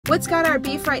What's got our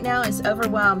beef right now is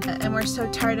overwhelmed, and we're so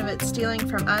tired of it stealing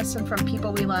from us and from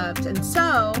people we loved. And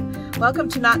so, welcome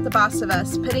to Not the Boss of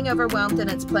Us, putting overwhelmed in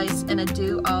its place in a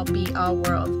do-all-be-all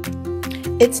world.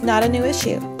 It's not a new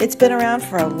issue. It's been around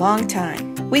for a long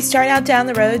time. We start out down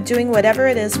the road doing whatever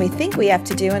it is we think we have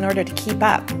to do in order to keep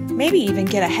up, maybe even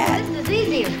get ahead. This is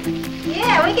easier.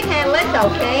 Yeah, we can handle it,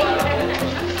 okay?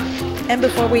 And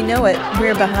before we know it,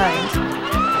 we're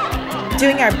behind,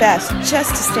 doing our best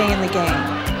just to stay in the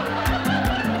game.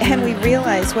 And we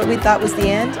realize what we thought was the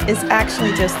end is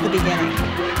actually just the beginning.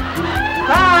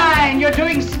 Fine, you're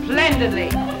doing splendidly.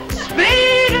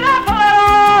 Speed it up a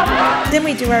little! Then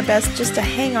we do our best just to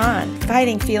hang on,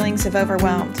 fighting feelings of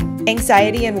overwhelmed,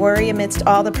 anxiety and worry amidst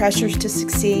all the pressures to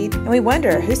succeed. And we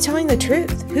wonder, who's telling the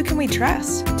truth? Who can we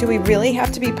trust? Do we really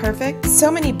have to be perfect?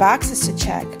 So many boxes to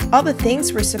check, all the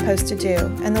things we're supposed to do,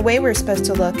 and the way we're supposed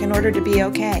to look in order to be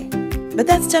okay. But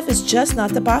that stuff is just not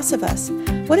the boss of us.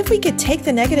 What if we could take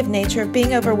the negative nature of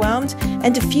being overwhelmed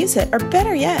and diffuse it, or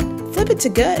better yet, flip it to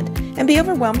good, and be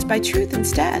overwhelmed by truth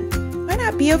instead? Why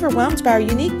not be overwhelmed by our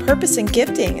unique purpose and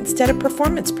gifting instead of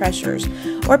performance pressures,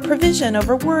 or provision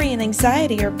over worry and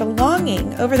anxiety, or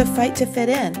belonging over the fight to fit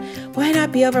in? Why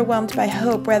not be overwhelmed by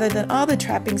hope rather than all the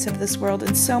trappings of this world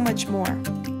and so much more?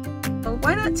 Well,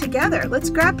 why not together? Let's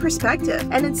grab perspective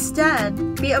and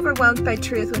instead be overwhelmed by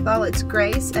truth with all its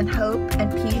grace and hope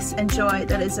and peace and joy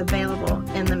that is available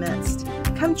in the midst.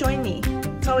 Come join me.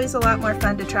 It's always a lot more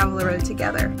fun to travel the road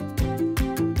together.